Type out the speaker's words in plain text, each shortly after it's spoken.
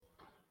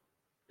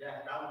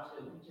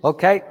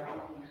Okay.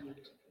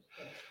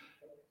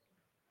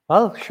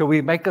 Well, shall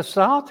we make a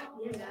start?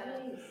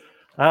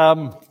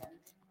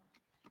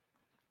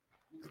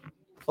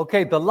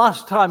 Okay, the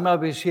last time I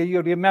was here,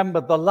 you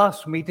remember the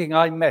last meeting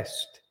I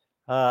missed.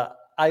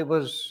 I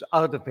was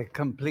out of it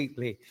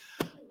completely.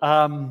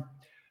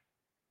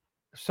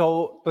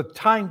 So the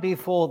time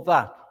before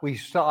that,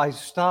 I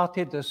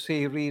started a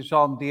series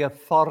on the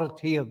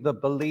authority of the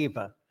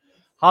believer.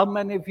 How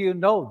many of you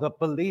know that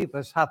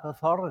believers have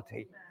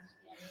authority?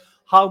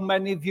 How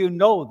many of you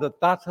know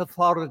that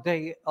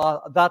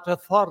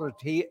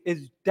authority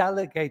is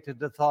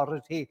delegated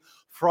authority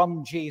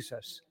from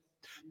Jesus?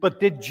 But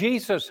did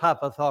Jesus have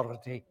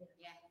authority?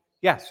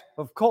 Yes,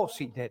 of course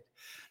he did.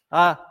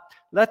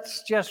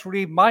 Let's just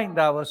remind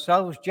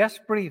ourselves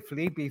just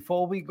briefly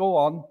before we go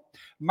on.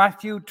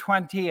 Matthew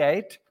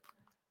 28,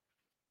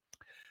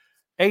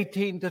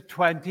 18 to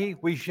 20.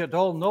 We should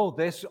all know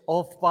this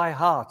off by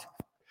heart.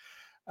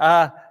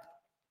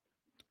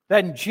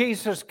 Then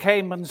Jesus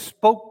came and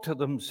spoke to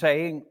them,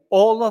 saying,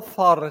 "All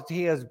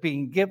authority has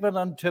been given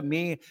unto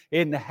me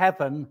in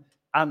heaven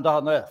and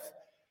on earth."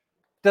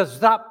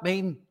 Does that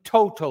mean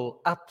total,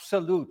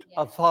 absolute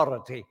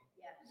authority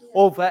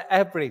over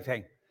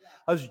everything?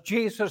 Has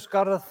Jesus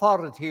got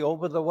authority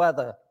over the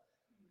weather?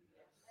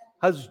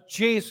 Has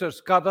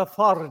Jesus got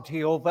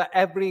authority over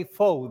every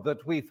foe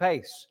that we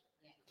face?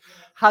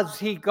 Has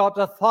he got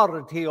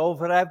authority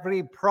over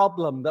every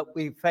problem that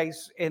we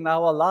face in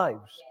our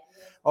lives?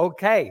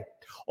 Okay.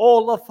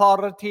 All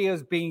authority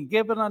has been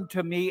given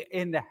unto me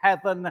in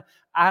heaven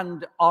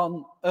and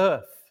on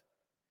earth.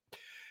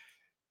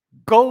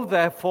 Go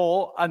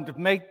therefore and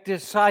make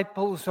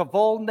disciples of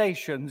all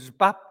nations,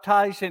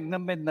 baptizing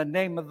them in the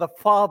name of the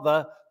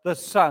Father, the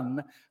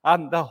Son,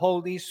 and the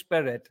Holy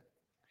Spirit,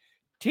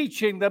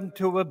 teaching them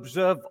to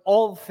observe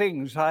all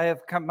things I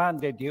have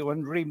commanded you.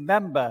 And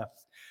remember,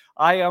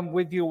 I am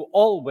with you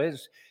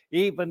always,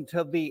 even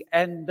to the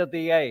end of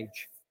the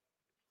age.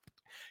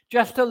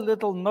 Just a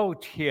little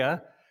note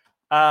here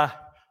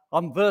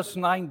on verse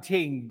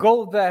 19.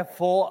 Go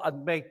therefore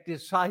and make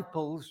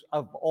disciples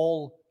of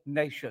all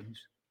nations.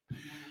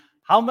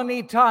 How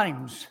many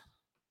times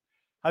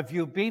have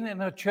you been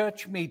in a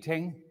church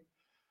meeting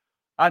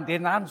and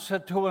in answer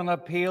to an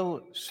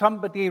appeal,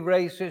 somebody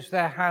raises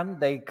their hand,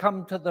 they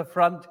come to the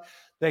front,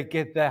 they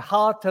give their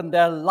heart and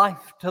their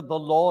life to the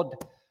Lord?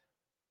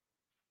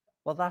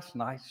 Well, that's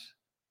nice.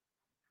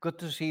 Good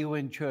to see you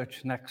in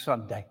church next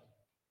Sunday.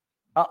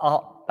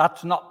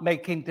 That's not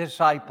making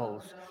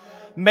disciples.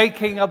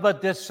 Making of a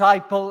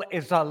disciple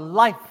is a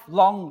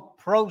lifelong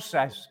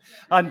process,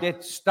 and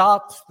it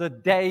starts the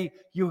day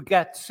you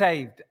get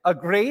saved.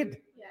 Agreed?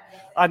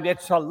 And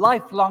it's a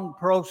lifelong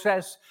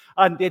process,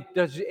 and it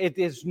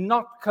is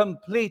not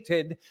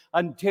completed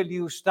until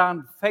you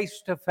stand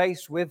face to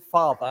face with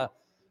Father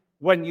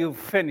when you've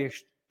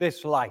finished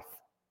this life.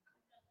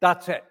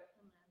 That's it.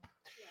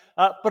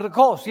 But of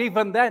course,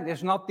 even then,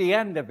 it's not the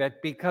end of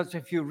it, because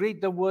if you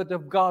read the Word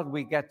of God,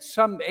 we get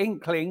some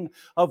inkling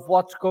of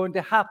what's going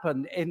to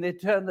happen in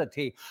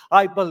eternity.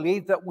 I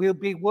believe that we'll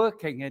be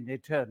working in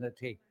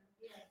eternity.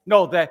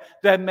 No,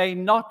 there may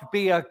not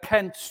be a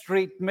Kent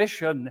Street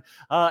mission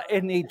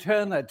in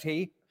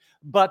eternity,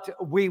 but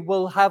we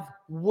will have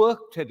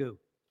work to do.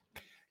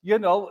 You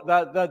know,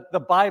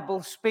 the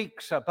Bible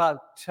speaks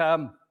about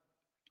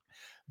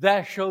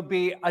there shall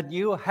be a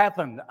new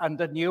heaven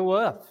and a new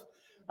earth.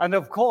 And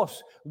of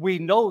course, we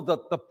know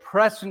that the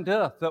present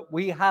earth that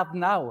we have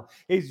now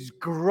is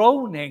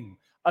groaning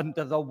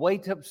under the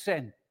weight of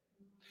sin.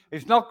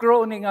 It's not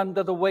groaning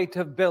under the weight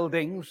of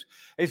buildings.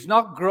 It's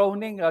not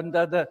groaning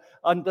under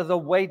the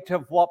weight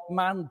of what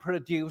man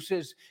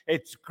produces.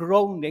 It's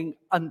groaning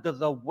under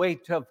the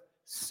weight of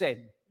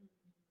sin.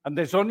 And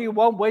there's only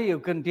one way you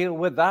can deal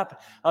with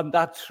that, and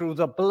that's through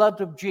the blood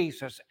of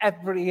Jesus,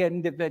 every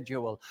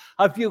individual.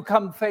 Have you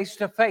come face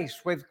to face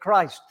with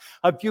Christ?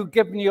 Have you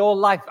given your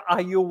life?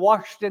 Are you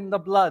washed in the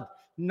blood?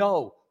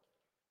 No.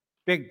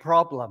 Big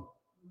problem.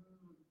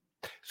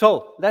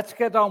 So let's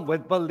get on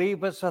with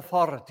believers'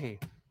 authority.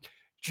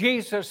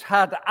 Jesus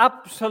had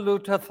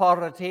absolute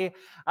authority,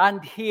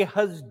 and he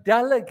has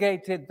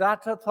delegated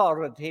that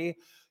authority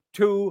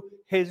to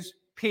his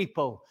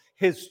people,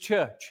 his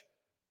church.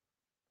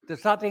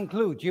 Does that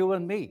include you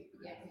and me?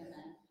 Yes.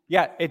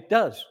 Yeah, it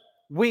does.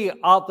 We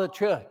are the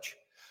church.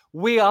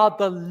 We are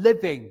the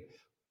living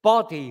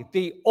body,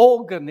 the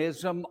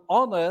organism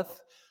on earth,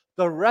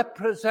 the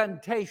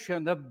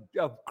representation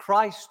of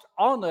Christ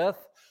on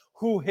earth,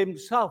 who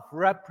himself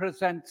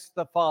represents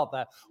the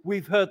Father.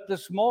 We've heard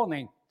this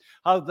morning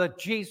how that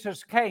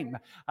Jesus came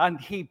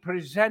and he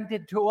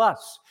presented to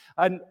us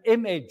an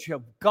image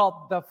of God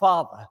the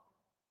Father.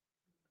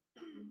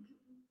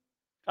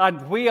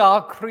 And we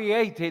are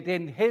created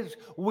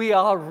we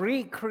are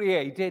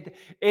recreated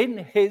in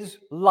his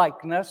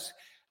likeness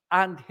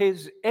and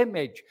his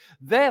image.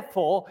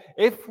 Therefore,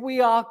 if we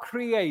are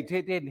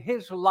created in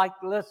his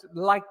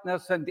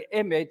likeness and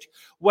image,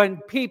 when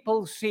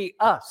people see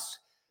us,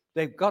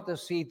 they've got to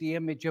see the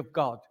image of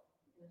God,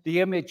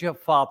 the image of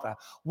Father.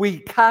 We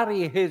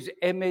carry his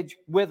image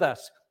with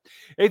us.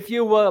 If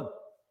you were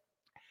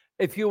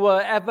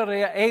ever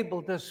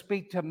able to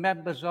speak to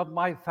members of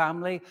my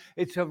family,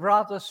 it's a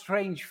rather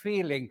strange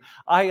feeling.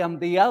 I am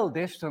the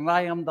eldest and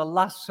I am the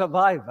last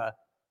survivor.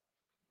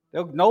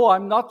 No,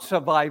 I'm not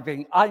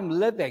surviving. I'm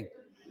living.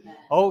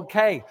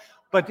 Okay,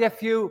 but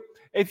if you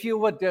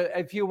were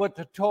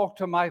to talk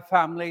to my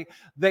family,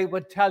 they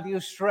would tell you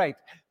straight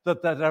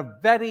that there are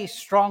very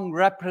strong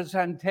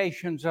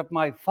representations of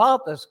my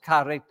father's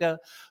character,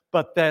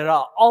 but there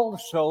are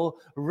also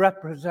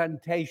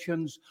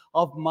representations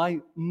of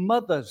my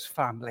mother's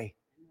family.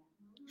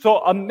 So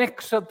a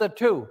mix of the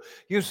two.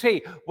 You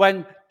see,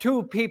 when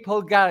two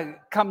people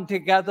come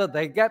together,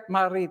 they get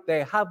married,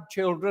 they have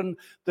children,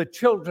 the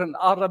children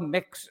are a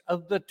mix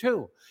of the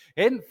two.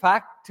 In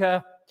fact,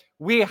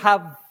 we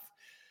have,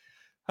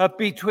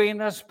 between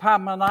us,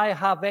 Pam and I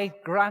have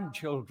 8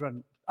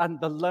 grandchildren. And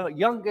the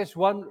youngest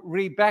one,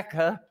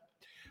 Rebecca,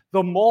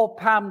 the more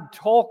Pam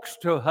talks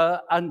to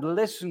her and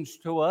listens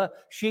to her,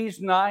 she's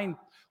 9,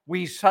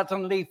 we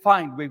suddenly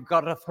find we've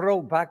got a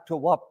throwback to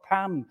what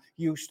Pam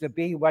used to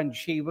be when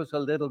she was a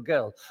little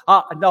girl.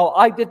 No,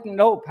 I didn't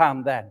know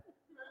Pam then.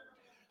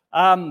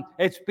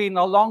 It's been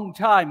a long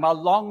time, a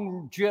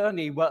long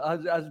journey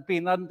has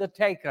been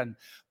undertaken.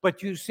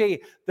 But you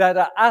see, there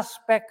are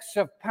aspects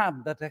of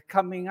Pam that are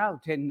coming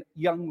out in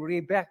young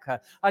Rebecca,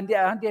 and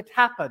it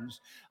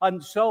happens.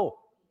 And so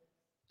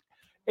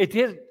it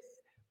is.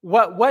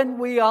 When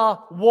we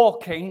are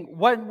walking,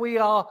 when we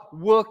are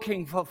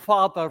working for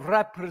Father,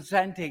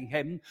 representing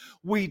him,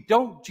 we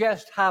don't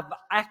just have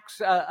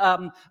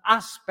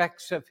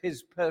aspects of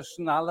his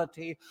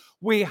personality.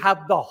 We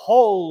have the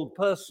whole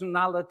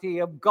personality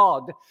of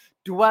God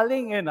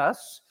dwelling in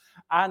us,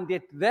 and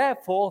it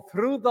therefore,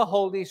 through the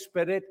Holy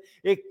Spirit,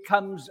 it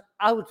comes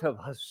out of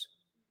us.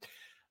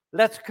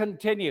 Let's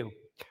continue.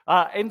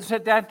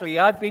 Incidentally,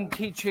 I've been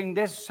teaching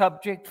this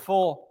subject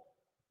for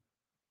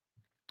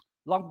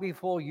long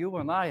before you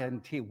and I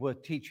were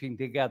teaching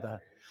together.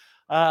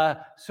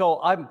 So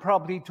I'm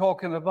probably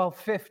talking about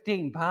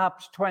 15,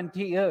 perhaps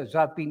 20 years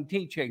I've been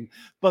teaching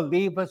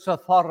believers'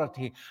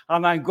 authority.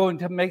 And I'm going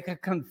to make a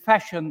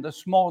confession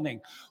this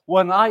morning.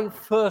 When I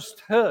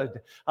first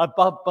heard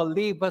about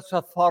believers'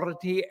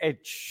 authority, it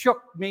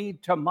shook me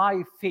to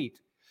my feet.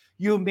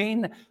 You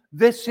mean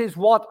this is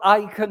what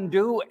I can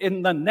do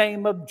in the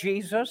name of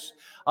Jesus?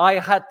 I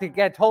had to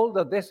get hold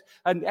of this.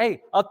 And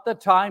hey, at the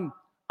time,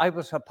 I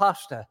was a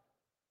pastor.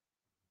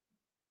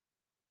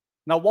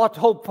 Now, what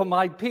hope for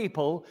my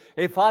people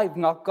if I've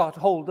not got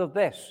hold of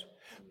this?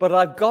 But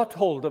I've got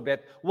hold of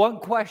it. One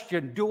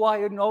question, do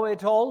I know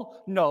it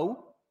all?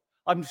 No,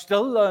 I'm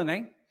still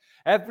learning.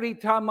 Every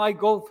time I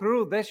go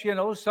through this,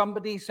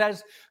 somebody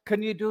says,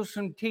 can you do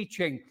some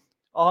teaching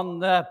on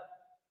the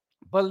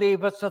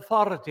believer's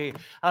authority?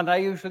 And I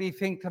usually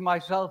think to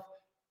myself,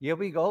 here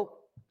we go.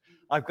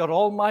 I've got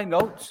all my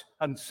notes,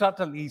 and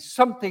suddenly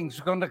something's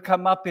going to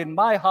come up in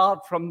my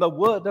heart from the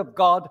Word of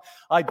God.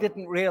 I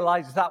didn't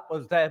realize that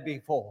was there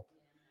before.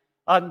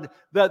 And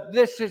that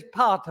this is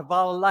part of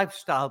our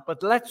lifestyle.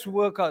 But let's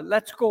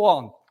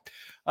go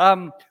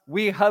on.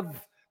 We have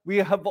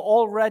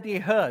already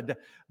heard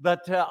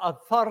that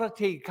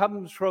authority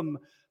comes from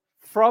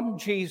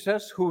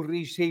Jesus, who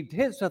received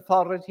his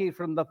authority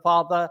from the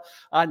Father,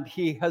 and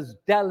he has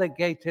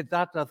delegated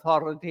that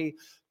authority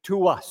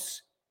to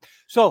us.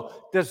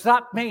 So does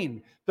that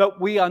mean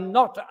that we are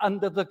not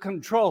under the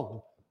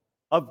control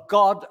of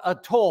God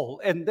at all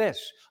in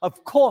this?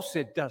 Of course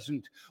it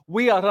doesn't.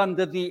 We are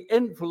under the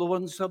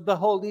influence of the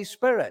Holy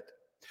Spirit.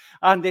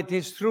 And it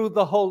is through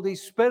the Holy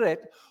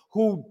Spirit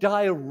who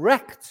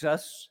directs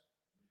us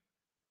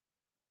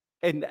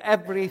in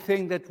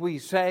everything that we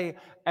say,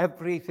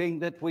 everything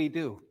that we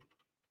do.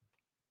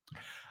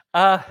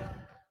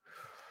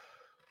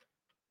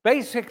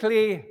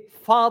 Basically,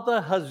 Father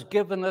has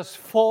given us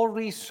 4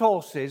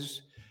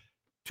 resources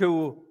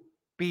to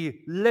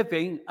be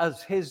living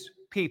as his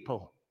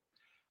people.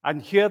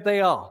 And here they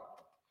are.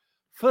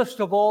 First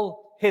of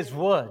all, his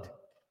word.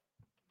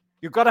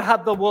 You've got to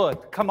have the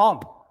word. Come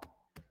on.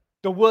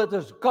 The word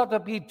has got to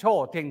be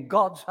taught in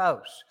God's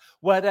house,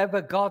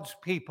 wherever God's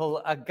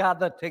people are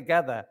gathered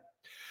together.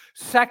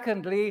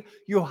 Secondly,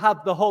 you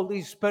have the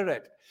Holy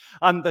Spirit.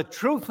 And the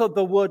truth of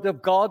the Word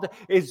of God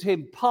is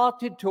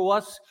imparted to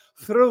us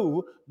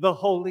through the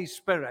Holy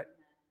Spirit.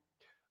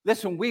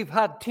 Listen, we've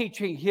had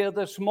teaching here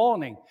this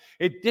morning.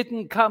 It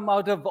didn't come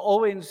out of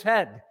Owen's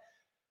head.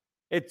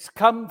 It's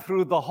come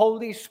through the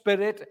Holy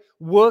Spirit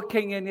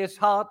working in his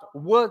heart,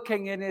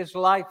 working in his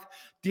life,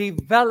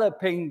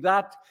 developing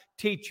that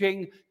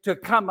teaching to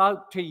come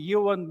out to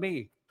you and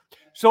me.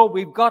 So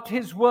we've got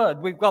his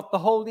word, we've got the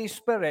Holy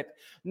Spirit.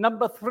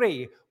 Number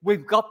 3,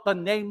 we've got the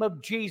name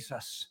of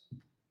Jesus.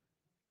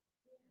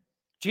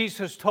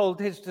 Jesus told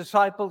his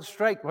disciples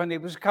straight when he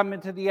was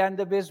coming to the end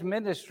of his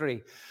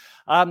ministry,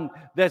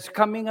 there's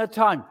coming a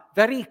time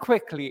very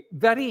quickly,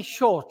 very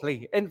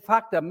shortly, in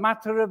fact, a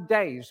matter of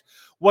days,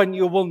 when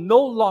you will no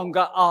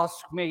longer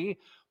ask me,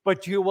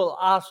 but you will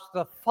ask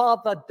the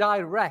Father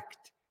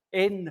direct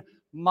in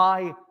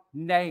my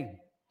name.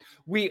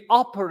 We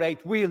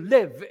operate, we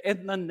live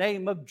in the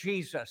name of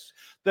Jesus.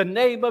 The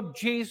name of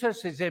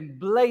Jesus is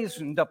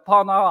emblazoned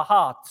upon our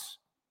hearts.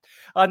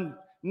 And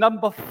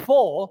number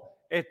 4,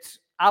 it's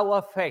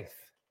our faith.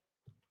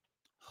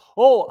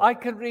 Oh, I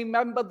can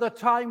remember the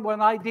time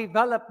when I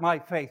developed my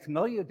faith.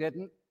 No, you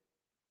didn't.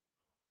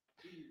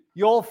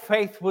 Your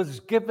faith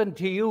was given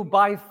to you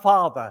by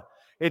Father.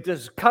 It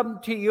has come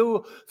to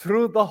you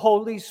through the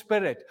Holy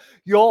Spirit.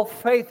 Your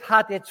faith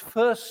had its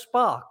first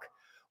spark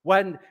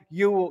when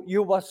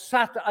you were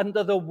sat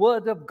under the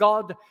Word of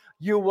God.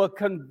 You were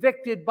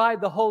convicted by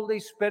the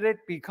Holy Spirit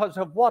because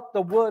of what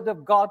the Word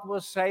of God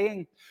was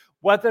saying,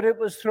 whether it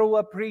was through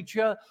a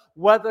preacher,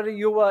 whether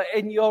you were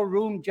in your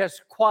room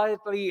just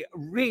quietly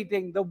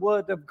reading the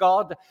Word of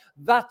God.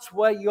 That's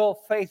where your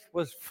faith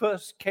was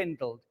first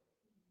kindled.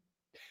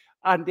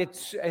 And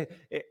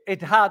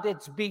it had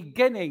its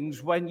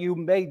beginnings when you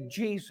made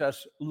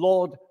Jesus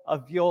Lord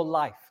of your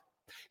life.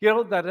 You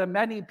know, there are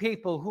many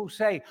people who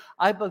say,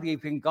 I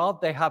believe in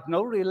God. They have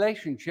no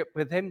relationship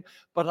with him,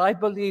 but I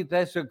believe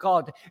there's a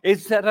God.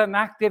 Is there an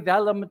active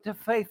element of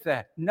faith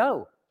there?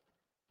 No,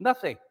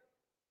 nothing.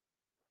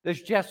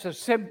 There's just a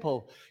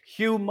simple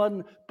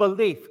human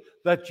belief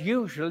that's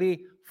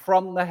usually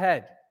from the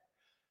head.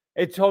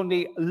 It's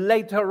only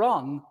later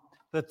on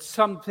that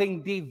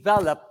something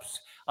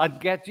develops and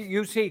gets,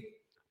 you see,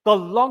 the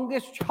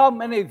longest, how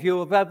many of you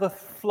have ever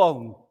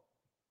flown?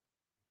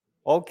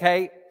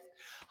 Okay.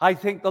 I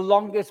think the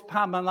longest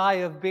Pam and I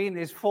have been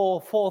is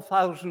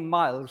 4,000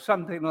 miles,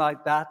 something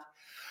like that.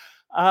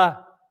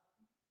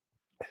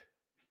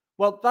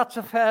 Well, that's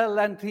a fair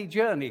lengthy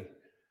journey.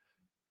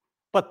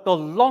 But the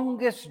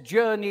longest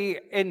journey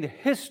in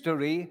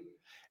history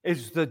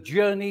is the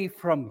journey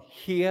from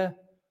here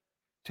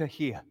to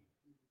here.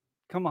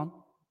 Come on.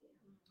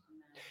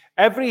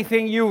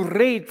 Everything you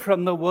read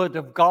from the Word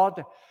of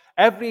God,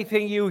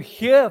 everything you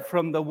hear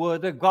from the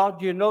Word of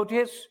God, you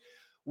notice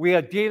we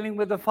are dealing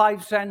with the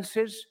 5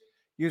 senses.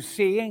 You're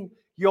seeing,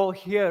 you're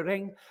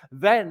hearing.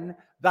 Then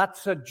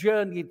that's a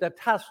journey that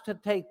has to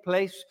take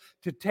place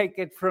to take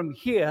it from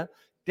here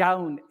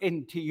down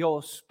into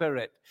your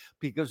spirit,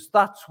 because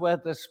that's where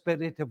the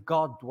Spirit of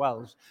God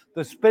dwells.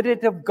 The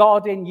Spirit of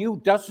God in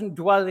you doesn't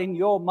dwell in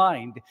your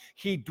mind.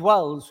 He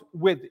dwells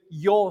with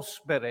your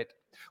spirit,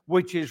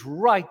 which is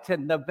right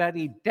in the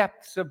very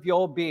depths of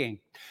your being.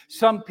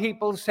 Some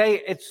people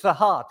say it's the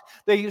heart.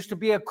 There used to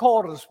be a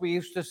chorus we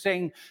used to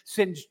sing,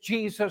 since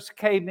Jesus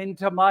came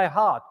into my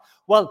heart.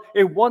 Well,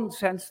 in one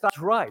sense, that's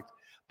right.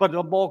 But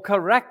a more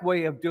correct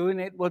way of doing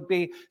it would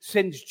be,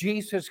 since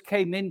Jesus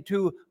came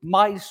into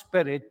my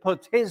spirit,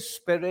 put his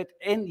spirit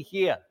in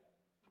here.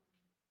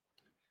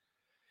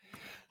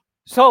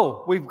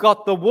 So we've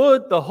got the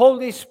Word, the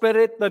Holy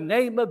Spirit, the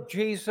name of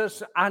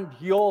Jesus, and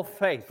your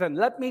faith. And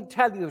let me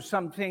tell you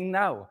something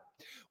now.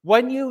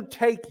 When you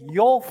take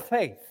your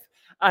faith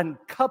and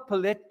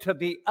couple it to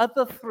the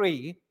other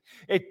 3,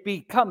 it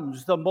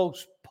becomes the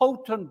most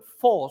potent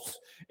force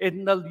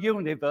in the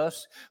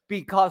universe,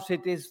 because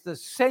it is the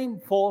same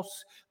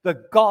force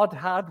that God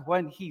had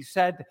when he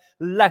said,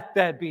 let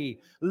there be,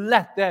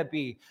 let there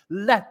be,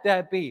 let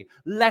there be,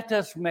 let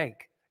us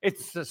make.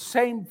 It's the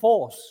same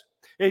force.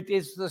 It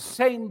is the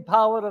same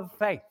power of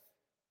faith.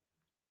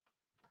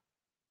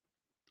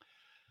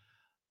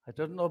 I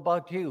don't know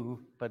about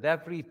you, but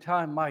every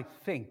time I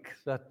think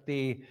that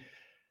the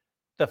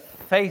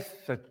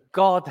faith that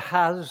God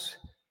has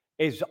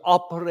is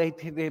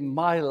operating in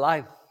my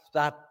life,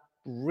 that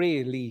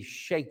really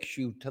shakes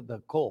you to the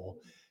core.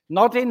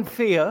 Not in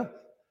fear,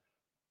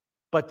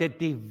 but it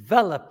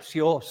develops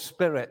your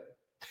spirit.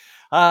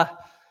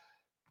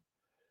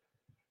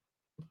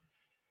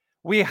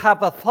 We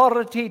have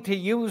authority to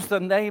use the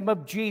name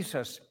of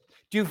Jesus.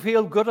 Do you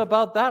feel good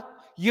about that?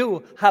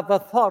 You have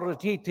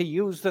authority to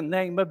use the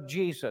name of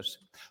Jesus.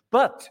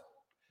 But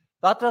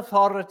that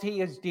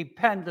authority is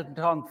dependent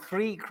on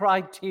 3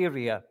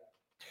 criteria: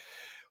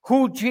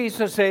 who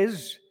Jesus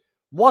is,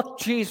 what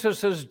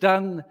Jesus has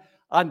done,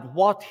 and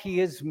what he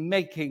is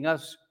making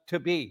us to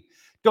be.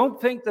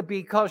 Don't think that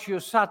because you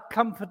sat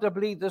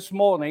comfortably this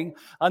morning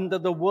under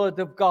the Word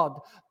of God,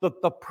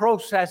 that the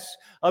process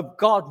of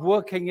God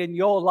working in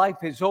your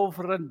life is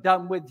over and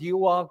done with.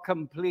 You are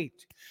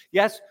complete.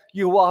 Yes,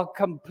 you are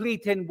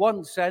complete in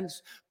one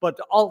sense, but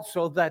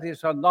also that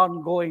is an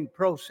ongoing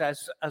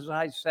process, as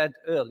I said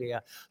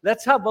earlier.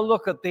 Let's have a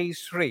look at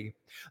these 3.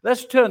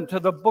 Let's turn to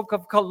the book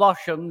of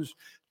Colossians,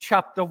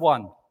 chapter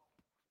 1.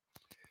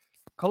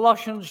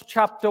 Colossians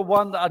chapter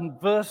 1 and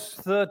verse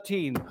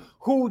 13.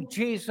 Who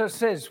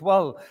Jesus is?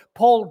 Well,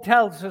 Paul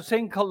tells us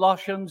in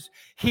Colossians,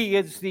 he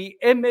is the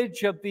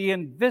image of the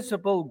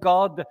invisible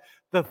God,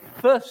 the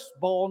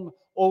firstborn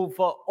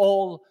over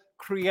all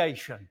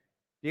creation.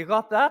 You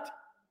got that?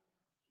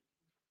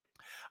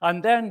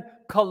 And then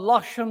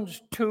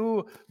Colossians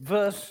 2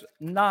 verse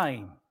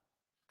 9.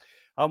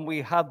 And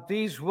we have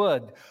these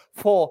words,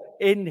 for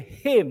in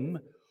him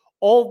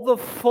all the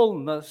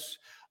fullness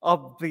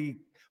of the,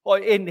 or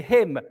in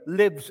him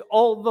lives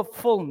all the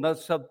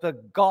fullness of the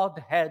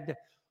Godhead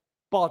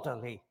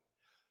bodily.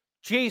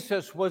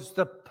 Jesus was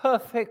the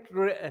perfect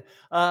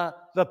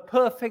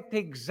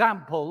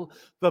example,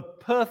 the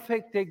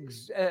perfect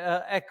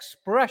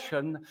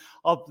expression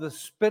of the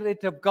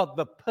Spirit of God,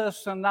 the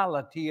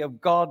personality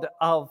of God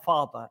our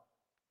Father.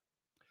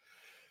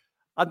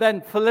 And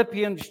then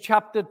Philippians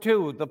chapter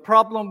 2. The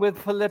problem with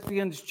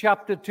Philippians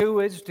chapter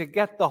 2 is to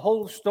get the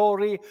whole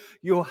story,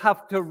 you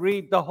have to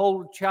read the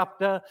whole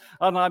chapter,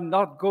 and I'm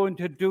not going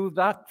to do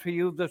that for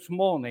you this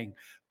morning.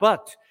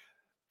 But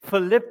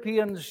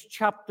Philippians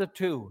chapter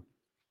 2.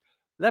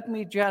 Let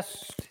me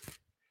just,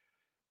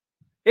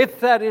 if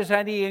there is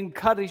any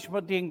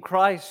encouragement in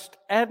Christ,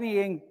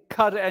 any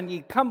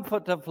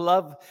comfort of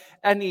love,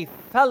 any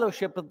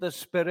fellowship of the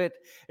Spirit,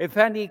 if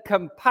any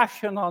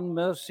compassion on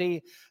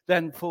mercy,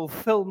 then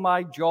fulfill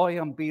my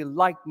joy and be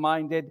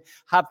like-minded,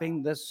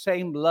 having the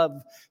same love,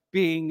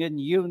 being in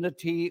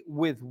unity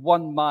with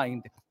one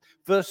mind.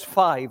 Verse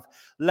 5,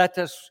 let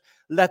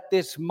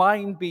this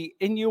mind be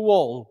in you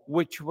all,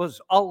 which was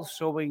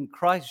also in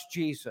Christ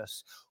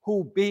Jesus,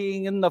 who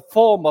being in the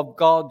form of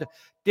God,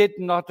 did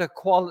not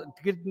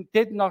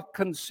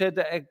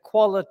consider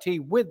equality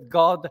with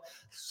God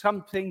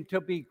something to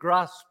be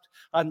grasped,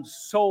 and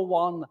so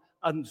on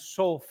and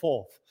so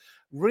forth.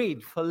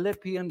 Read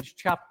Philippians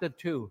chapter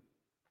 2.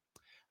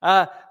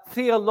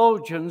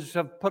 Theologians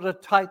have put a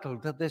title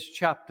to this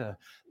chapter.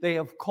 They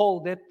have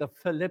called it the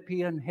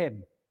Philippian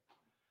hymn.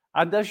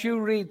 And as you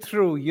read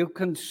through, you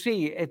can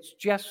see it's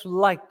just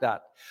like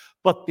that.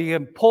 But the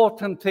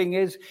important thing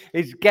is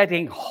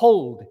getting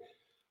hold.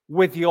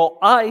 With your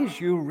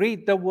eyes, you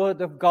read the Word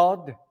of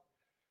God.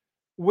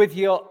 With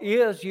your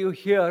ears, you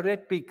hear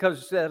it,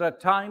 because there are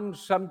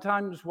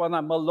sometimes when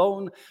I'm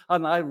alone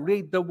and I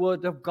read the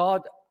Word of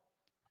God,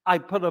 I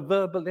put a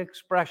verbal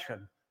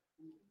expression.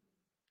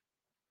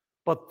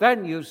 But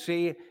then you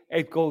see,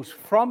 it goes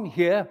from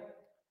here,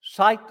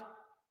 sight,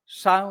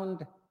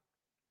 sound,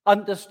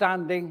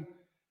 understanding,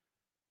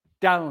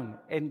 down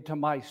into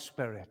my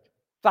spirit.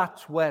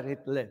 That's where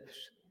it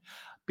lives.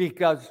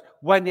 Because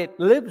when it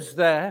lives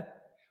there,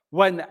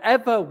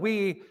 whenever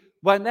we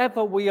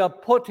are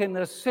put in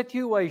a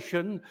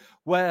situation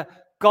where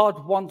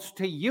God wants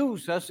to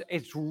use us,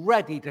 it's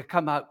ready to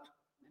come out.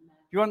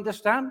 You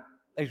understand?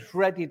 It's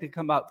ready to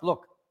come out.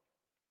 Look,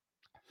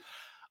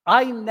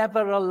 I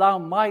never allow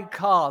my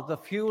car, the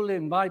fuel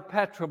in my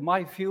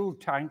fuel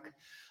tank,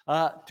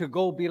 to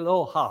go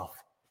below half,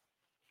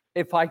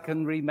 if I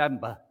can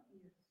remember.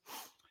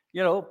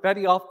 You know,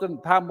 very often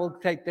Pam will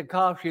take the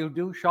car, she'll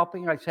do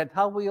shopping. I said,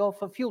 how are we off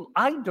for fuel?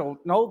 I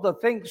don't know. The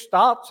thing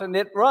starts and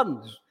it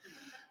runs.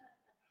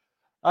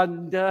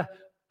 And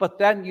but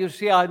then you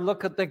see, I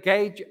look at the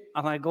gauge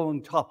and I go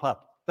and top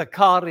up. The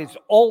car is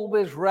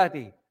always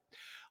ready.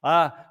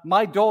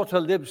 My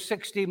daughter lives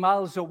 60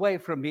 miles away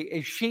from me.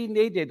 If she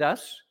needed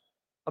us,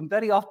 and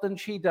very often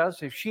she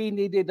does, if she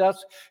needed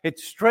us,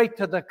 it's straight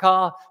to the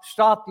car,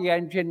 start the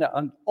engine,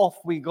 and off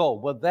we go.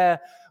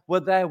 We're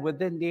there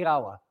within the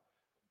hour.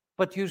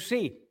 But you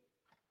see,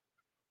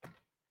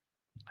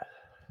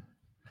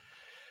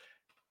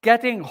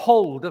 getting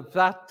hold of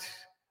that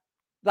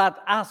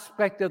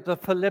aspect of the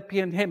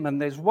Philippian hymn,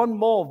 and there's one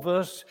more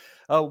verse,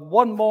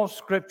 one more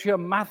scripture,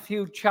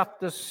 Matthew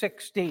chapter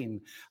 16,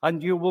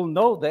 and you will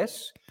know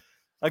this.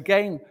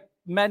 Again,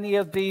 many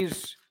of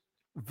these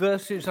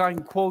verses I'm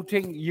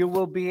quoting, you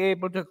will be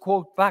able to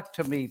quote back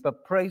to me,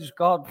 but praise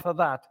God for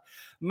that.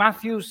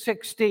 Matthew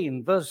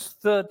 16, verse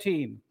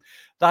 13,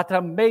 that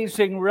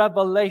amazing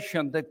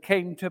revelation that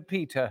came to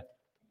Peter.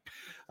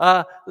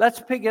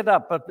 Let's pick it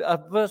up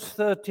at verse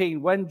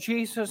 13. When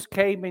Jesus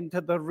came into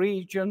the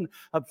region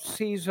of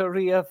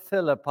Caesarea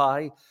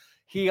Philippi,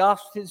 he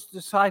asked his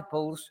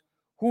disciples,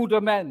 who do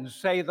men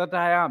say that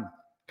I am?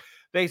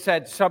 They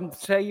said, some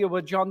say you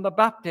were John the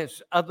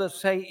Baptist, others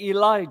say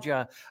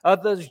Elijah,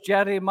 others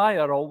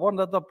Jeremiah or one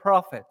of the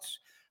prophets.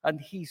 And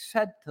he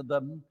said to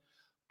them,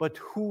 but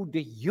who do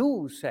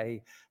you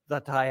say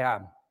that I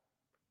am?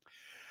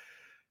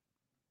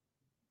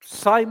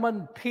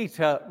 Simon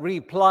Peter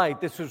replied.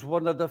 This was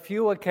one of the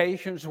few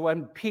occasions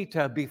when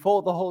Peter,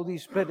 before the Holy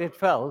Spirit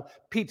fell,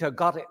 Peter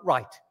got it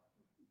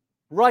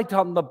right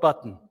on the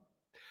button.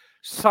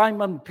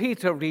 Simon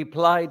Peter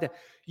replied,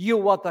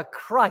 you are the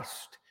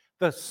Christ,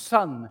 the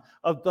Son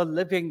of the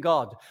living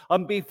God.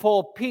 And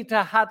before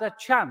Peter had a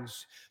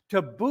chance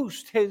to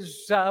boost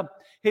his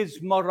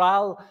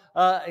morale,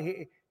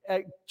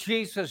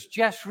 Jesus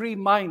just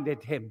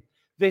reminded him,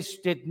 this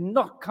did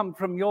not come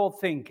from your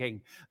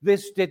thinking.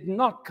 This did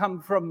not come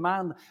from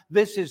man.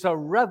 This is a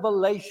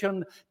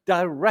revelation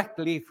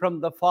directly from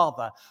the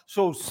Father.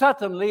 So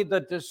suddenly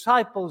the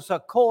disciples are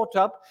caught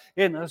up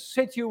in a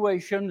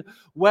situation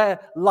where,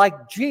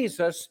 like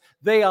Jesus,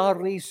 they are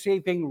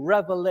receiving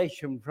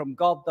revelation from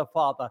God the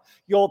Father.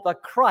 You're the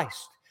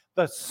Christ,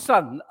 the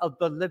Son of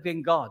the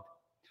living God.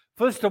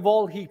 First of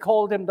all, he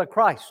called him the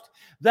Christ.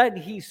 Then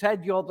he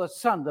said, you're the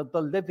Son of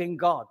the living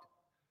God.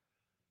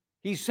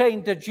 He's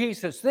saying to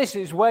Jesus, this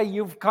is where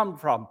you've come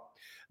from.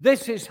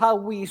 This is how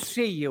we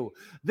see you.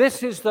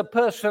 This is the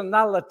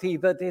personality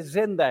that is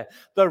in there,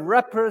 the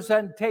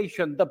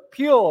representation, the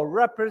pure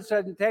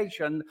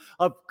representation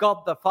of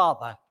God the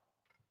Father.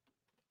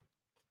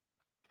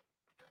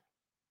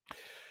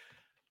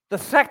 The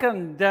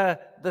second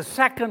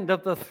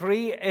of the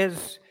three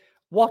is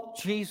what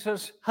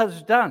Jesus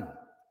has done.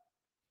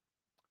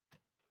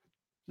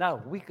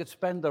 Now, we could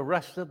spend the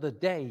rest of the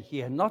day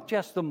here, not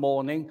just the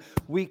morning.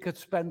 We could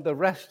spend the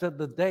rest of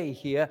the day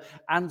here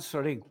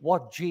answering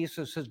what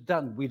Jesus has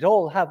done. We'd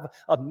all have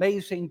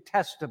amazing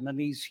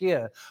testimonies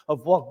here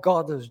of what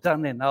God has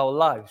done in our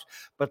lives.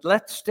 But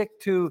let's stick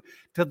to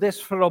this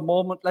for a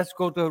moment. Let's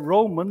go to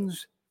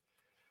Romans.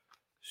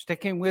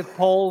 Sticking with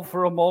Paul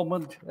for a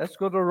moment, let's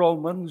go to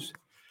Romans.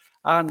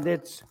 And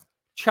it's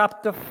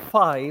chapter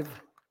 5.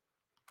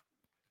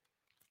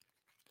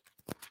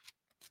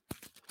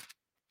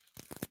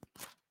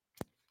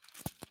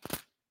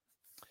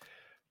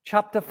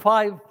 Chapter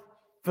 5,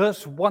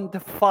 verse 1 to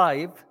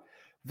 5.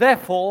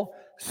 Therefore,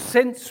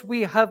 since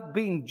we have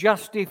been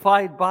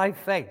justified by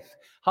faith.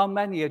 How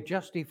many are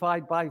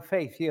justified by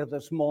faith here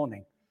this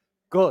morning?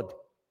 Good.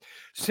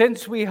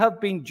 Since we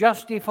have been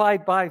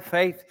justified by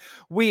faith,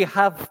 we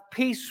have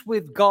peace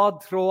with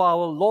God through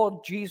our Lord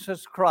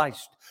Jesus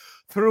Christ,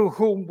 through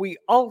whom we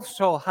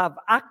also have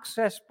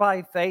access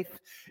by faith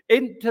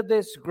into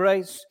this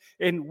grace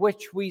in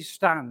which we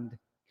stand.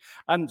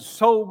 And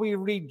so we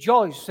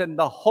rejoice in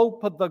the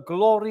hope of the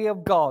glory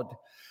of God.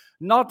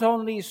 Not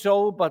only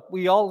so, but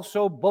we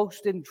also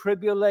boast in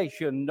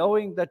tribulation,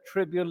 knowing that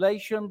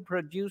tribulation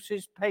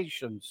produces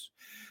patience.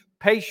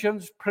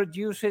 Patience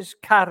produces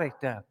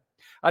character,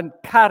 and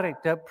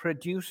character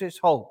produces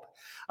hope.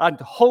 And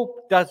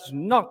hope does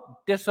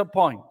not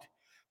disappoint,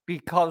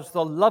 because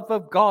the love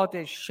of God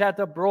is shed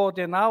abroad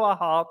in our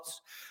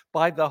hearts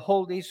by the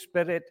Holy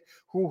Spirit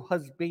who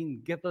has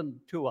been given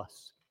to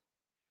us.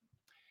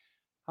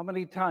 How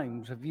many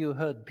times have you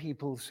heard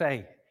people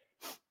say,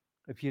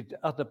 if you're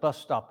at the bus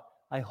stop,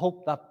 I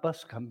hope that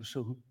bus comes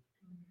soon?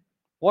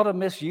 What a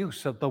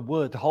misuse of the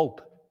word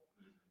hope.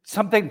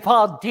 Something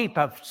far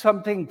deeper,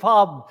 something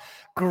far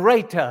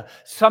greater,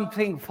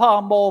 something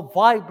far more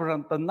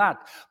vibrant than that.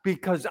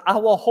 Because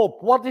our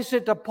hope, what is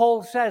it that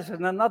Paul says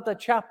in another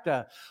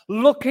chapter?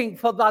 Looking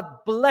for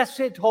that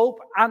blessed hope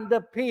and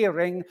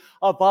appearing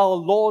of our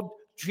Lord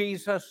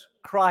Jesus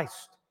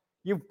Christ.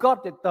 You've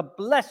got it, the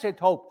blessed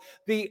hope,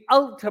 the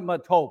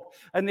ultimate hope.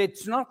 And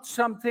it's not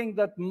something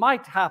that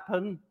might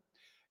happen,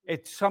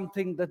 it's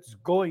something that's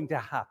going to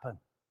happen.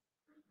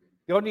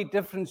 The only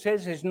difference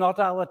is not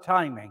our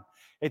timing.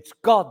 It's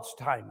God's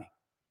timing.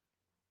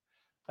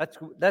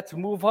 Let's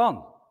move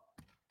on.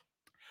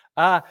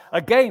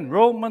 Again,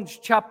 Romans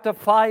chapter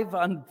 5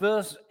 and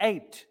verse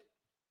 8.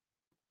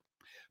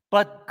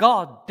 But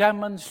God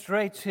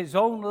demonstrates his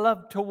own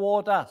love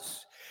toward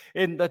us,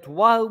 in that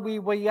while we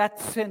were yet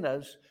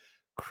sinners,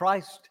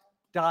 Christ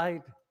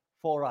died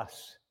for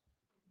us.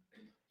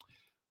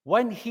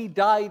 When he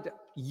died,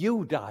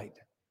 you died.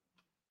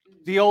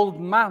 The old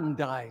man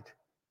died.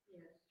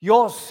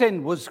 Your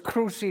sin was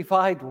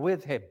crucified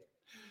with him.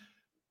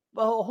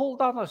 Well,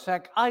 hold on a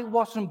sec. I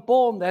wasn't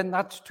born then.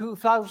 That's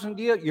 2,000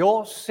 years.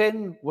 Your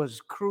sin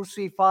was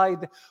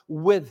crucified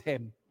with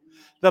him.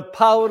 The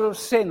power of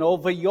sin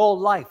over your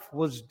life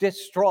was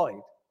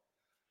destroyed.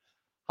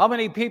 How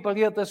many people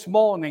here this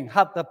morning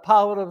have the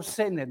power of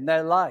sin in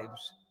their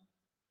lives?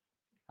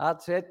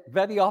 That's it.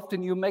 Very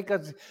often you make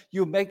us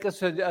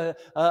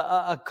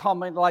a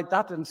comment like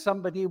that and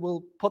somebody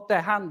will put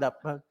their hand up.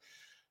 But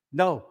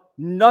no,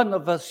 none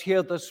of us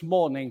here this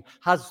morning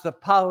has the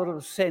power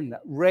of sin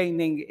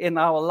reigning in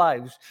our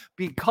lives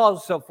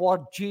because of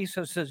what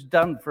Jesus has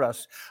done for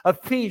us.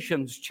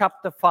 Ephesians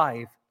chapter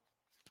 5.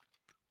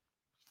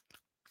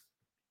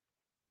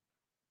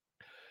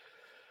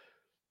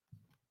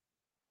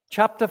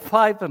 Chapter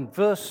 5 and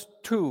verse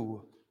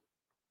 2.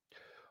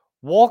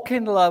 Walk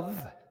in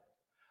love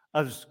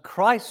as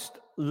Christ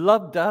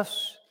loved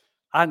us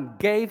and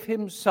gave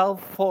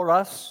himself for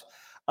us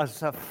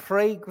as a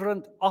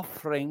fragrant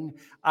offering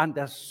and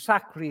a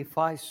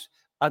sacrifice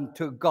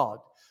unto God.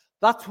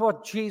 That's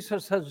what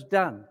Jesus has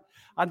done.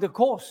 And of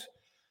course,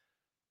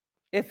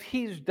 if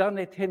he's done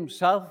it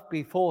himself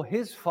before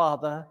his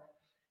Father,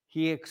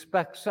 he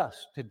expects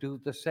us to do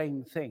the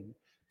same thing,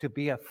 to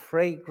be a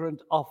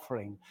fragrant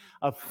offering,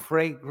 a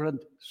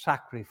fragrant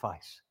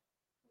sacrifice.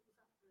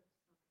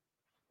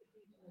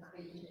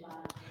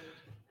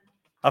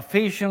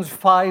 Ephesians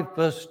 5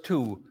 verse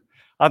 2.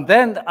 And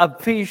then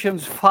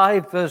Ephesians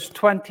 5 verse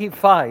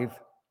 25.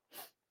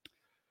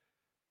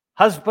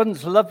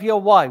 Husbands, love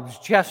your wives,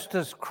 just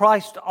as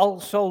Christ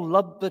also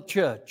loved the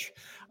church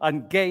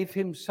and gave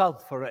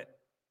himself for it.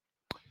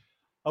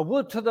 A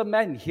word to the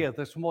men here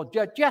this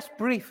morning, just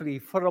briefly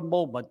for a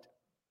moment.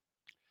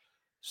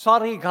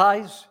 Sorry,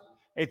 guys,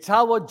 it's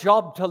our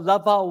job to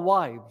love our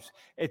wives.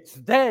 It's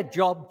their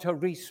job to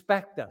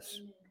respect us.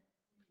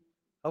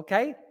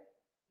 Okay?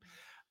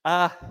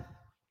 And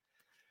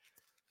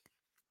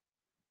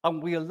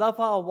we love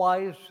our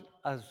wives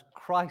as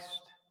Christ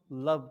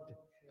loved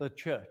the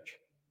church.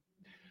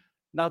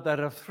 Now,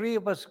 there are three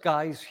of us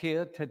guys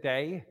here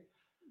today.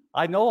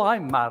 I know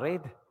I'm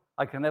married.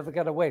 I can never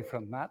get away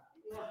from that.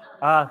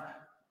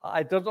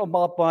 I don't know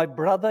about my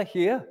brother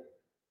here.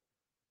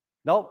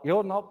 No,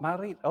 you're not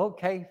married?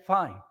 Okay,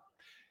 fine.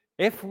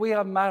 If we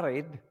are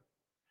married,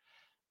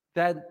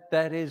 then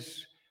that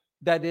is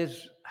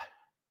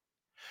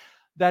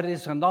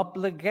an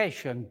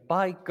obligation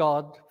by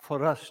God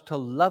for us to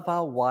love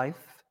our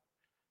wife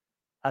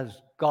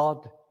as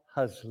God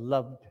has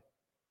loved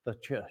the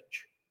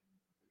church.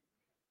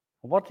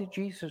 What did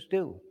Jesus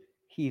do?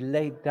 He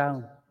laid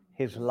down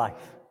his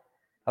life.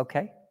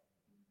 Okay?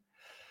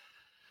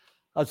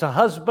 As a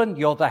husband,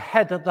 you're the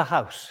head of the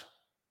house.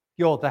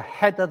 You're the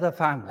head of the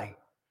family.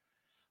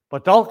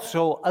 But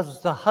also,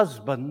 as the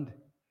husband,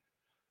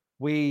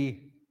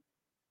 we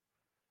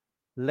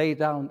lay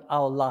down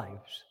our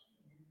lives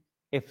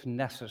if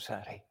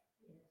necessary.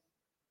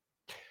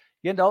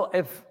 You know,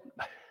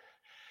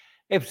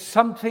 if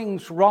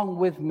something's wrong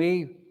with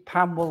me,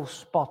 Pam will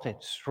spot it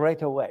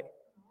straight away.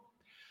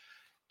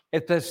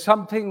 If there's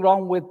something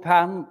wrong with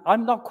Pam,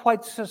 I'm not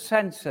quite so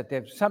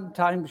sensitive.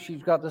 Sometimes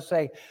she's got to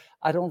say,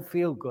 I don't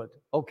feel good.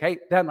 Okay,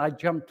 then I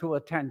jump to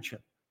attention.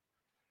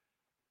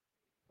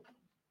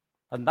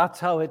 And that's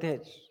how it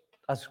is,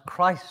 as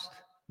Christ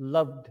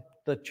loved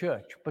the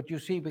church. But you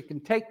see, we can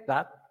take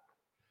that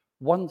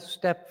one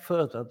step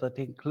further that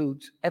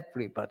includes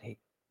everybody.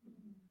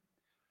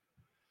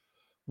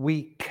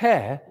 We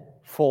care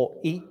for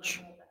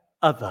each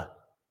other.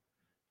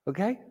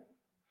 Okay?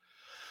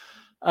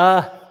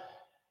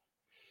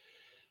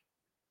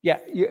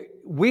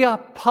 We are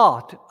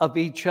part of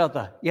each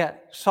other. Yeah,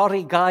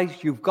 sorry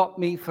guys, you've got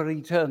me for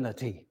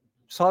eternity.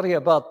 Sorry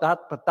about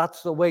that, but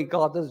that's the way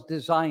God has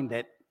designed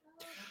it.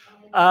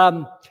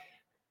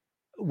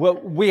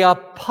 We are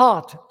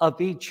part of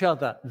each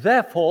other.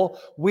 Therefore,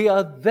 we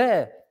are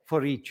there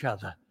for each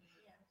other.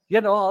 You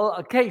know,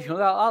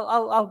 occasionally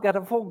I'll get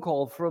a phone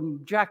call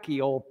from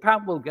Jackie, or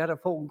Pam will get a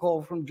phone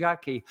call from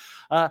Jackie.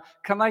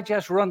 Can I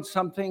just run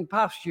something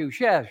past you?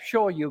 Yeah,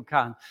 sure you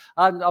can.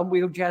 And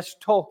we'll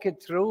just talk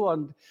it through,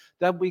 and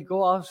then we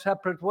go our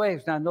separate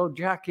ways. And I know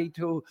Jackie,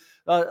 to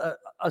a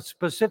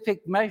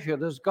specific measure,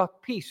 has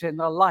got peace in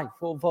her life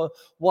over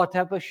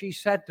whatever she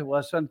said to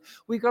us. And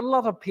we got a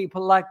lot of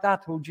people like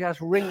that who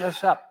just ring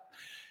us up.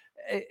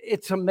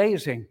 It's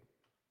amazing.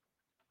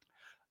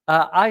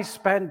 I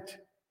spent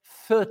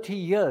 30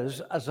 years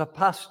as a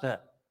pastor.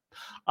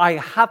 I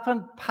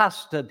haven't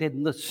pastored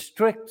in the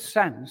strict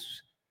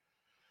sense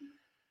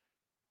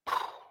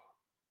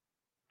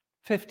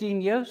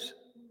 15 years.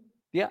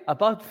 Yeah,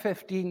 about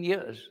 15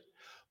 years.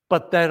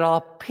 But there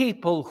are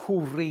people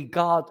who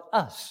regard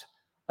us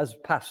as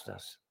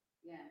pastors.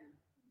 Yeah.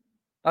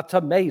 That's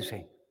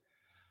amazing.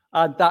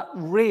 And that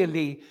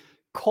really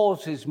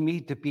causes me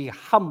to be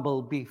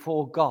humble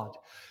before God.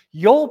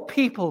 Your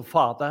people,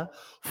 Father,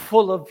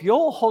 full of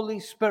your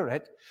Holy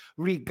Spirit,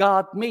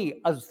 regard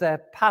me as their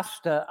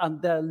pastor and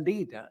their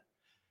leader.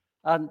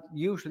 And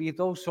usually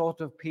those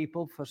sort of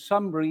people, for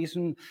some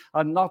reason,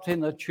 are not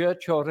in a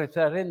church, or if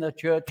they're in a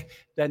church,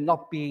 they're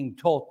not being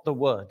taught the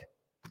word.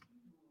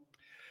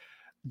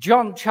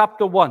 John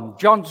chapter 1,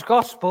 John's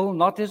gospel,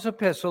 not his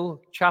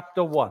epistle,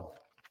 chapter 1.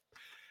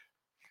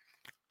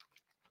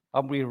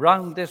 And we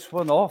round this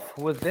one off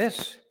with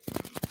this.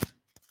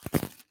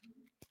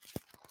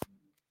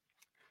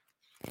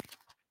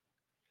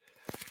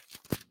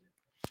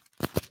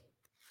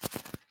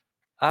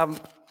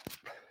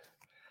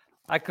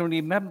 I can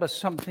remember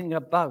something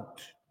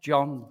about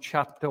John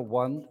chapter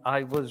 1.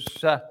 I was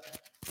a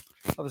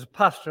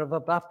pastor of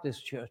a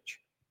Baptist church,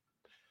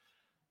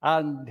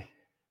 and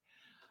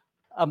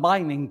a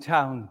mining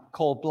town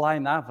called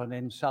Blaenavon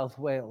in South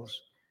Wales.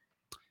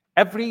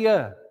 Every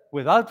year,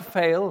 without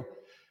fail,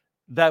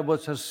 there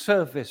was a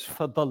service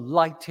for the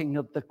lighting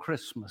of the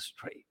Christmas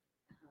tree.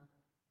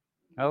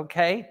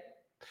 Okay?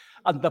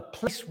 And the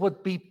place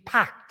would be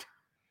packed.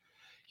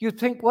 You'd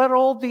think, where are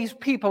all these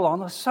people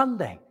on a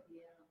Sunday?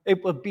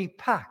 It would be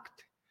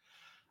packed.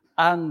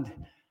 And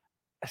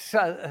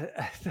so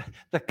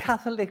the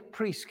Catholic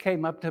priest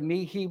came up to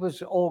me. He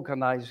was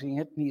organizing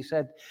it, and he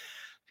said,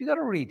 have you got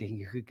a reading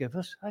you could give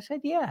us? I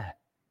said, yeah.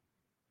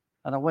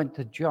 And I went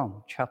to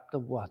John chapter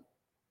 1.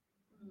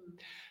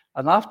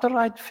 And after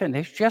I'd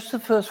finished, just the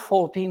first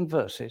 14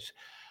 verses,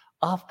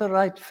 after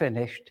I'd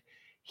finished,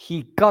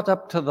 he got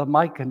up to the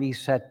mic and he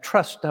said,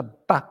 trust a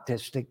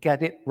Baptist to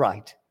get it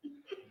right.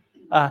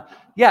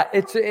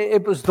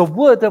 It was the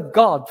word of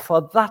God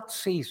for that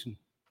season.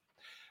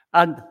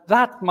 And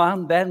that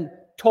man then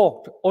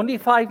talked, only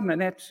 5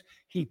 minutes,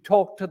 he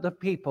talked to the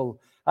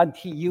people, and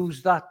he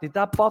used that. Did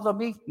that bother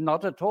me?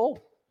 Not at all.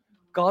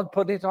 God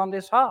put it on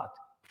his heart.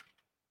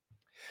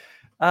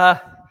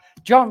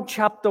 John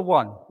chapter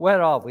 1,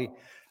 where are we?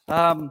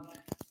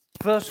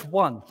 Verse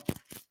 1.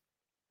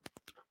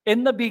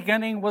 In the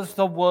beginning was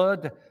the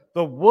Word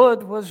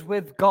was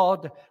with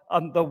God,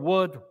 and the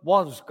Word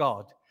was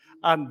God.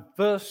 And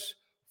verse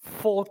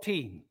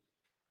 14.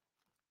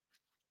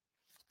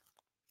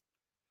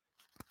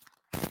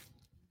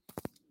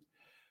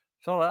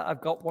 So I've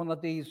got one of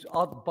these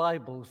odd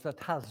Bibles that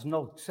has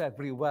notes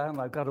everywhere,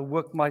 and I've got to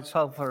work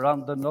myself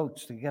around the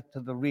notes to get to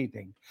the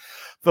reading.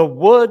 The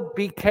Word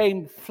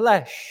became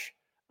flesh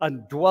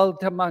and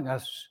dwelt among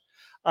us,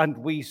 and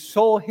we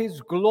saw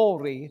his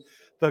glory,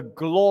 the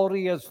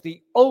glory as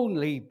the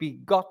only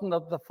begotten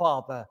of the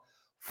Father,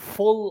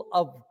 full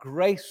of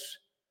grace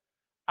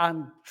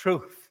and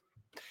truth.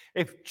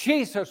 If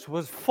Jesus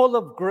was full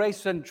of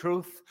grace and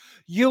truth,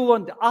 you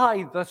and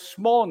I this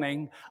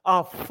morning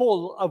are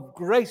full of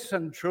grace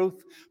and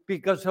truth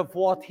because of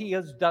what he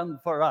has done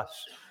for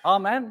us.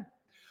 Amen.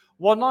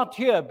 We're not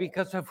here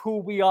because of who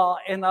we are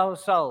in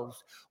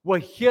ourselves. We're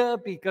here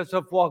because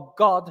of what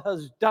God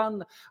has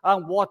done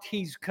and what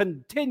he's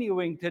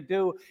continuing to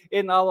do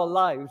in our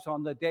lives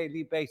on a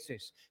daily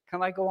basis.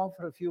 Can I go on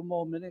for a few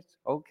more minutes?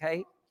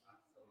 Okay.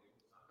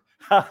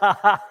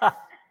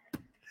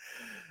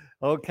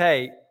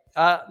 Okay.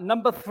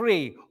 Number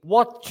 3,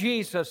 what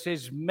Jesus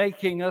is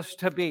making us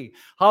to be.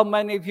 How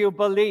many of you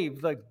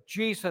believe that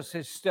Jesus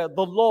is still,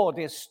 the Lord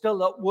is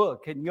still at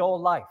work in your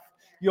life?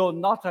 You're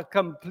not a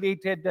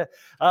completed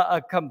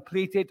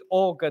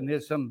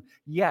organism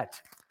yet.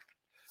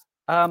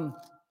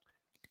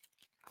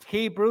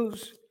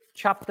 Hebrews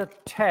chapter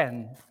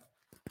 10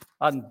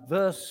 and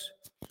verse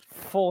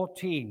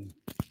 14.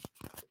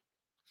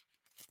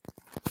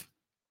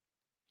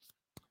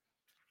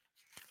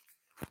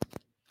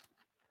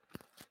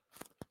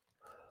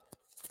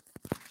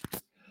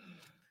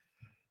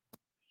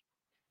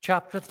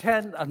 Chapter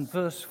 10 and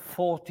verse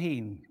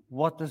 14.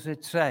 What does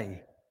it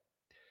say?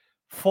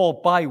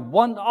 For by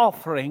one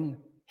offering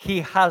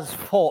he has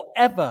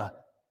forever.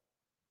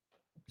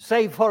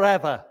 Say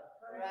forever.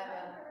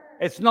 Forever.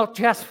 It's not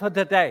just for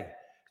today,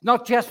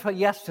 not just for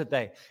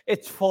yesterday.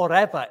 It's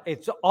forever.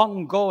 It's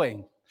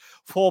ongoing.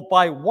 For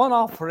by one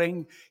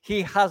offering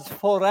he has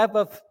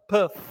forever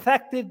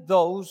perfected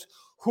those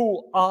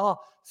who are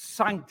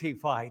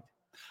sanctified.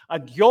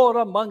 And you're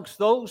amongst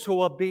those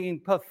who are being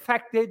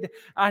perfected,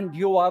 and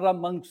you are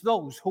amongst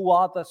those who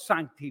are the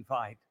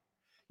sanctified.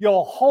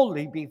 You're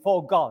holy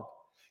before God.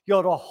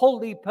 You're a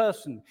holy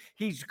person.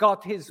 He's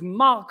got his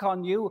mark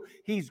on you.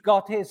 He's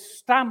got his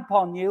stamp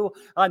on you,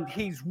 and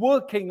he's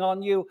working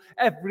on you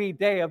every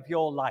day of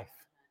your life.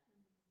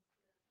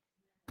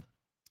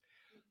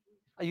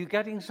 Are you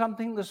getting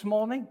something this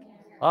morning?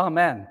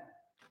 Amen.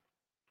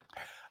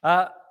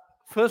 1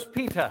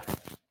 Peter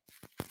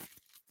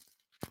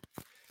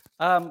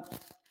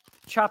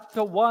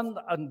chapter 1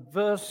 and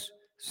verse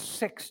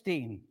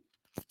 16.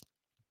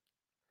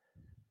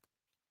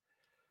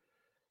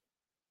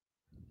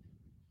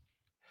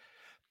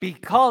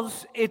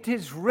 Because it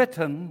is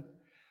written,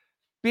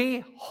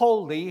 be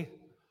holy,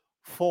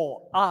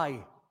 for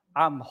I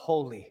am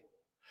holy.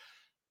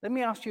 Let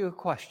me ask you a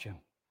question.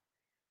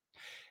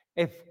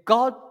 If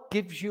God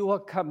gives you a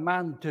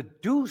command to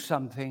do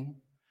something,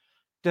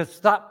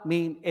 does that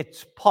mean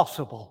it's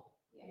possible?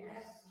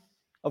 Yes.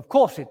 Of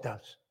course it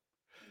does.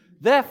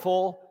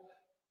 Therefore,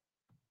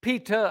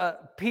 Peter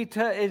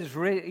is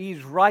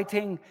he's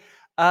writing,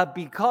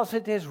 because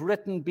it is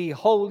written, be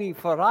holy,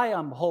 for I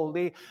am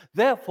holy.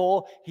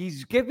 Therefore,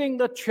 he's giving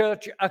the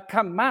church a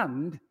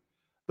command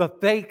that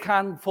they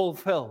can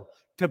fulfill,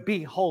 to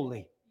be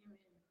holy.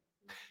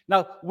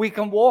 Now, we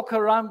can walk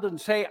around and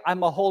say,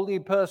 I'm a holy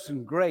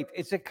person. Great.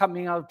 Is it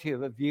coming out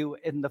to you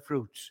in the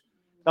fruits?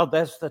 Now,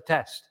 there's the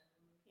test.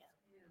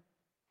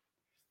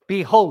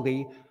 Be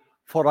holy,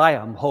 for I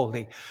am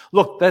holy.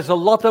 Look, there's a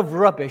lot of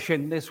rubbish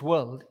in this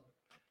world.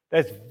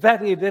 There's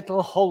very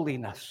little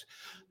holiness.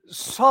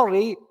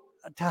 Sorry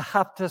to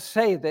have to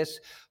say this,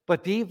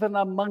 but even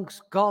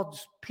amongst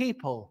God's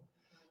people,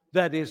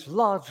 there is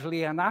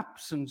largely an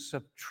absence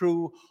of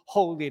true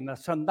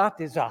holiness. And that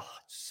is a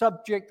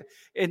subject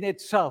in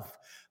itself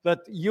that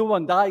you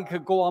and I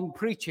could go on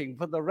preaching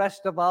for the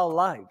rest of our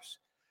lives.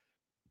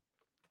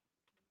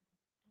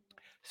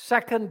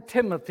 2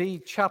 Timothy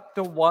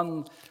chapter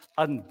 1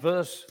 and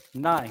verse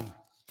 9.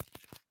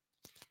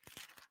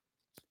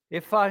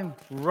 If I'm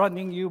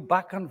running you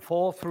back and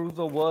forth through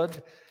the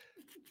word,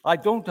 I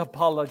don't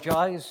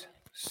apologize.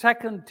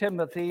 2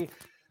 Timothy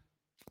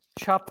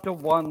chapter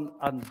 1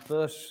 and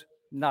verse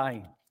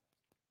 9.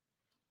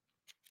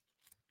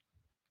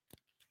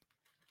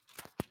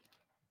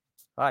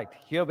 Right,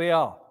 here we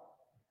are.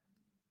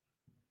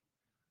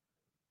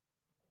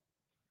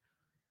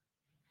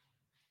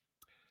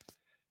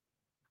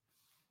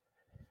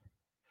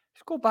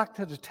 Let's go back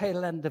to the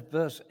tail end of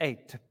verse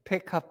 8 to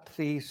pick up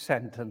the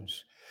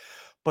sentence.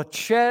 But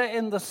share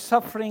in the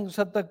sufferings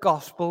of the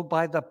gospel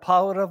by the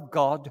power of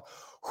God,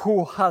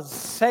 who has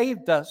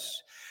saved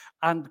us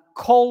and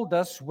called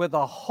us with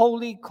a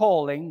holy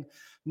calling,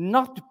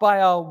 not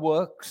by our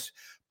works,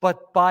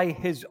 but by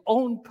his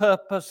own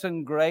purpose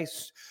and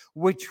grace,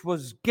 which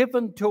was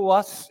given to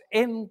us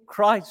in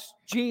Christ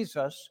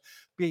Jesus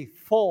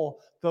before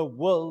the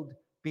world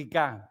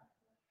began.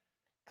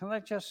 Can I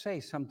just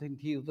say something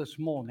to you this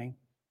morning?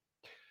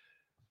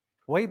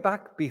 Way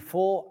back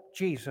before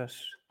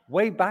Jesus,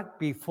 way back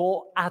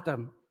before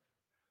Adam,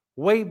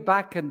 way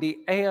back in the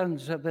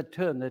aeons of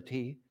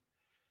eternity,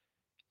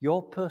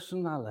 your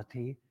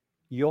personality,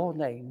 your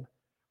name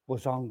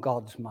was on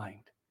God's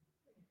mind.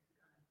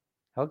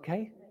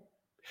 Okay?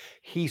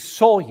 He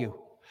saw you.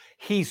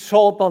 He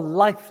saw the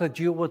life that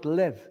you would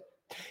live.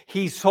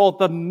 He saw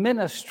the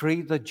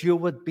ministry that you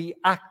would be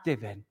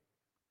active in.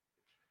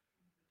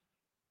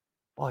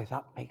 Boy,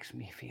 that makes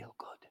me feel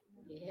good.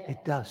 Yeah.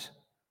 It does.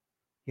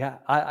 Yeah,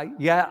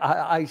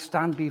 I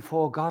stand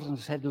before God and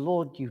said,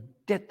 Lord, you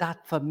did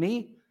that for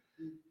me.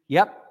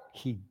 Yep,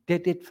 he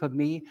did it for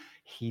me.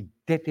 He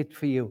did it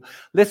for you.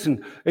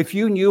 Listen, if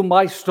you knew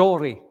my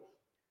story,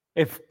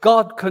 if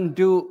God can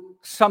do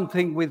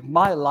something with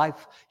my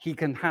life, he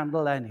can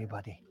handle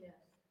anybody.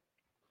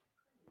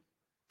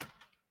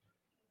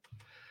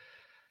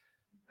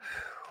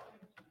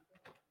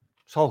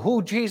 So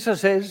who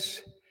Jesus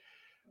is,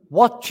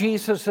 what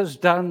Jesus has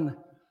done,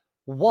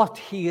 what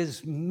he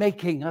is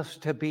making us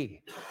to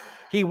be.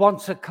 He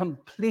wants a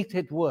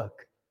completed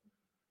work.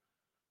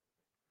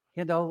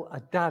 You know,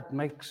 a dad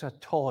makes a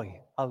toy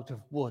out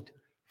of wood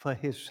for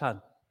his son.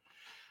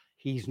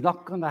 He's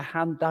not going to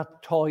hand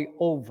that toy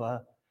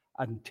over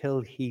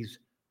until he's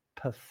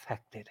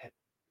perfected it,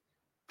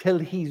 till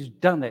he's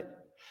done it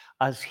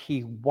as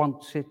he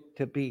wants it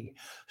to be,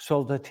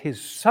 so that his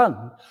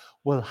son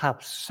will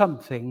have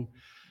something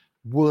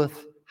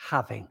worth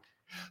having.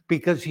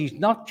 Because he's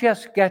not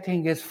just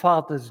getting his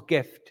father's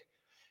gift,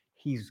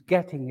 he's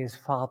getting his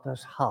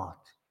father's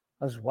heart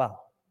as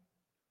well.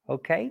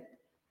 Okay?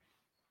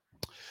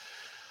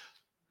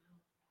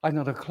 I'm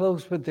going to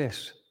close with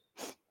this.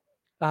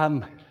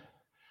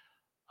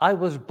 I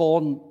was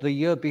born the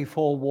year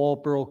before war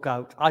broke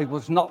out. I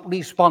was not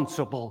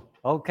responsible,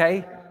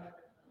 okay?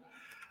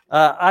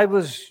 I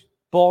was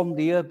born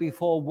the year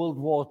before World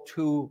War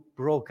II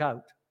broke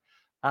out.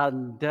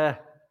 And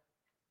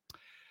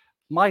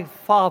my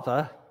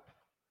father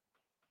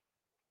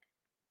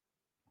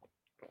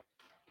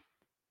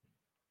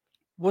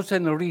was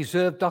in a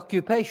reserved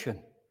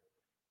occupation.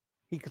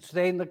 He could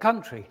stay in the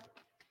country.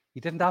 He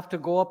didn't have to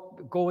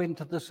go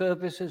into the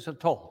services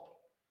at all.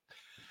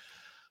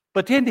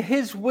 But in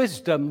his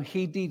wisdom,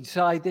 he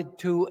decided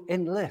to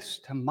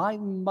enlist. And my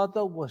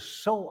mother was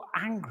so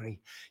angry.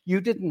 You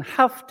didn't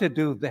have to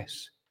do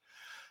this.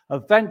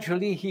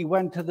 Eventually, he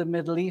went to the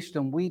Middle East,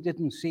 and we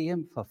didn't see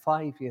him for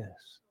 5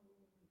 years.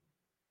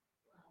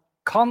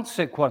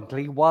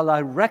 Consequently, while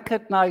I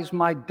recognized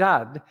my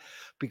dad,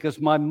 because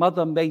my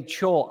mother made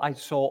sure I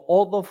saw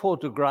all the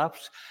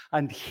photographs,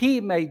 and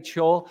he made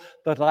sure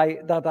that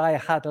I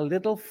had a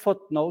little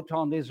footnote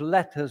on his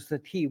letters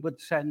that he would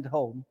send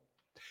home,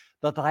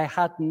 that I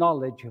had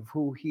knowledge of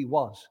who he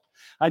was.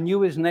 I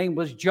knew his name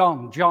was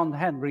John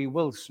Henry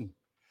Wilson.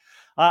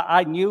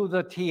 I knew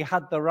that he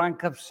had the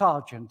rank of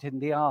sergeant in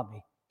the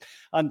army.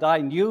 And I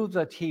knew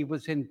that he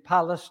was in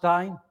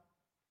Palestine,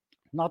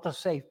 not a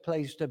safe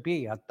place to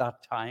be at that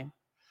time.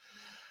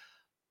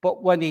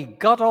 But when he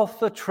got off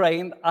the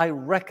train, I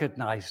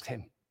recognized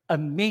him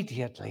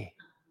immediately.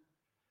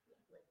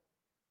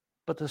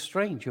 But a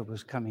stranger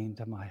was coming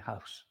to my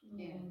house.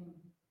 Yeah.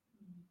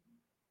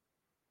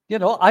 You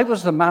know, I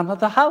was the man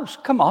of the house.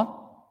 Come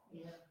on.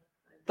 Yeah.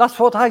 That's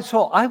what I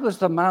saw. I was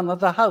the man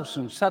of the house.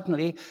 And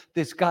suddenly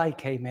this guy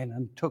came in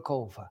and took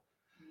over.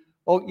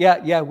 Oh,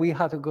 yeah, we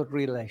had a good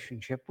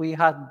relationship. We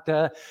had,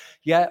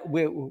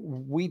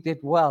 we did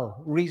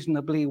well,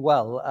 reasonably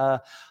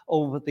well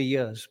over the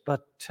years.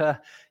 But,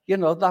 you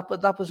know,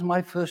 that was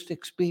my first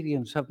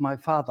experience of my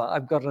father.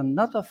 I've got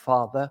another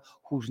father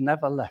who's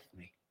never left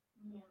me.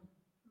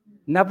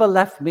 Never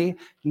left me,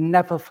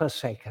 never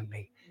forsaken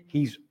me.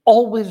 He's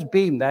always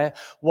been there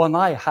when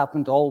I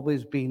haven't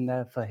always been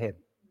there for him.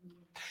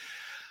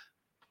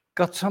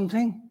 Got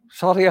something?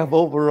 Sorry, I've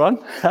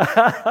overrun.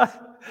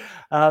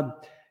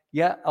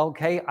 Yeah,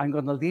 okay, I'm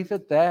going to leave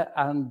it there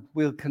and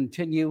we'll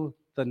continue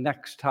the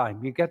next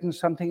time. You getting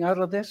something out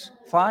of this?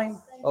 Fine?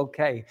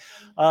 Okay.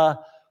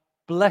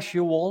 Bless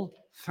you all.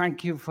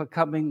 Thank you for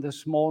coming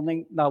this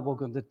morning. Now we're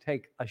going to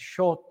take a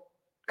short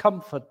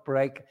comfort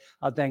break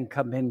and then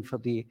come in for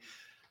the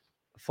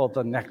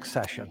next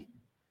session.